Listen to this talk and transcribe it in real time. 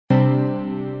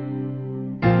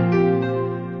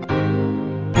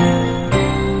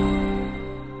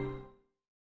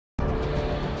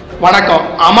வணக்கம்.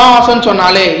 அமாவாசைன்னு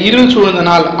சொன்னாலே இருள் சூழ்ந்த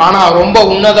நாள், ஆனா ரொம்ப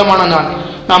உன்னதமான நாள்.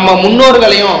 நம்ம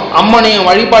முன்னோர்களையும் அம்மனையும்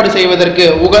வழிபாடு செய்வதற்கு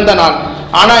உகந்த நாள்.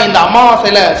 ஆனா இந்த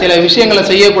அமாவாசையில சில விஷயங்களை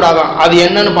செய்யக்கூடாதான். அது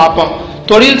என்னன்னு பார்ப்போம்.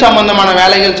 தொழில் சம்பந்தமான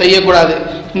வேலைகள் செய்யக்கூடாது.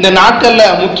 இந்த நாட்கள்ல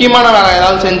முக்கியமான வேலை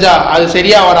ஏதாவது செஞ்சா அது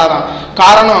சரியா வராதான்.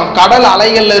 காரணம், கடல்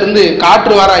அலைகள்ல இருந்து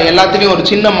காற்று வர எல்லாத்துலயும் ஒரு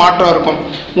சின்ன மாற்றம் இருக்கும்.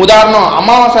 உதாரணம்,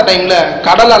 அமாவாசை டைம்ல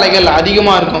கடல் அலைகள்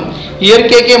அதிகமா இருக்கும்.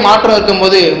 இயற்கைக்கே மாற்றம்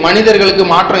இருக்கும்போது மனிதர்களுக்கு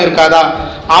மாற்றம் இருக்காதா?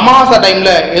 அமாவாசை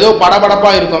டைம்ல ஏதோ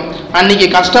படபடப்பா இருக்கும். அன்னைக்கு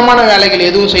கஷ்டமான வேலைகள்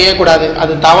எதுவும் செய்யக்கூடாது,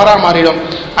 அது தவறா மாறிடும்.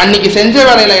 அன்னைக்கு செஞ்ச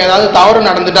வேலையில ஏதாவது தவறு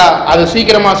நடந்துட்டா அது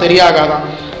சீக்கிரமா சரியாகாதான்.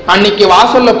 அன்னைக்கு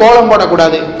வாசல்ல கோலம்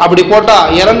போடக்கூடாது. அப்படி போட்டா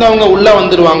இறந்தவங்க உள்ள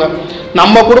வந்துருவாங்க.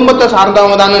 நம்ம குடும்பத்தை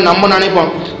சார்ந்தவங்க தானே நம்ம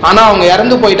நினைப்போம். ஆனா அவங்க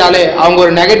இறந்து போயிட்டாலே அவங்க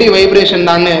ஒரு நெகட்டிவ் வைப்ரேஷன்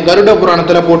தான்னு கருட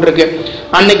புராணத்துல போட்டிருக்கு.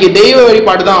 அன்னைக்கு தெய்வ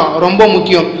வழிபாடு தான் ரொம்ப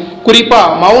முக்கியம். குறிப்பா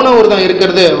மௌன விரதம்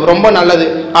இருக்கிறது ரொம்ப நல்லது.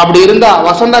 அப்படி இருந்தா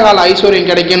வசந்த கால ஐஸ்வர்யம்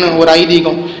கிடைக்கும்னு ஒரு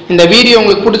ஐதீகம். இந்த வீடியோ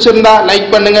உங்களுக்கு பிடிச்சிருந்தா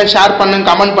லைக் பண்ணுங்க, ஷேர் பண்ணுங்க,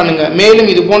 கமெண்ட் பண்ணுங்க.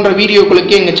 மேலும் இது போன்ற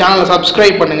வீடியோக்களுக்கு எங்க சேனலை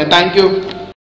சப்ஸ்கிரைப் பண்ணுங்க. தேங்க்யூ.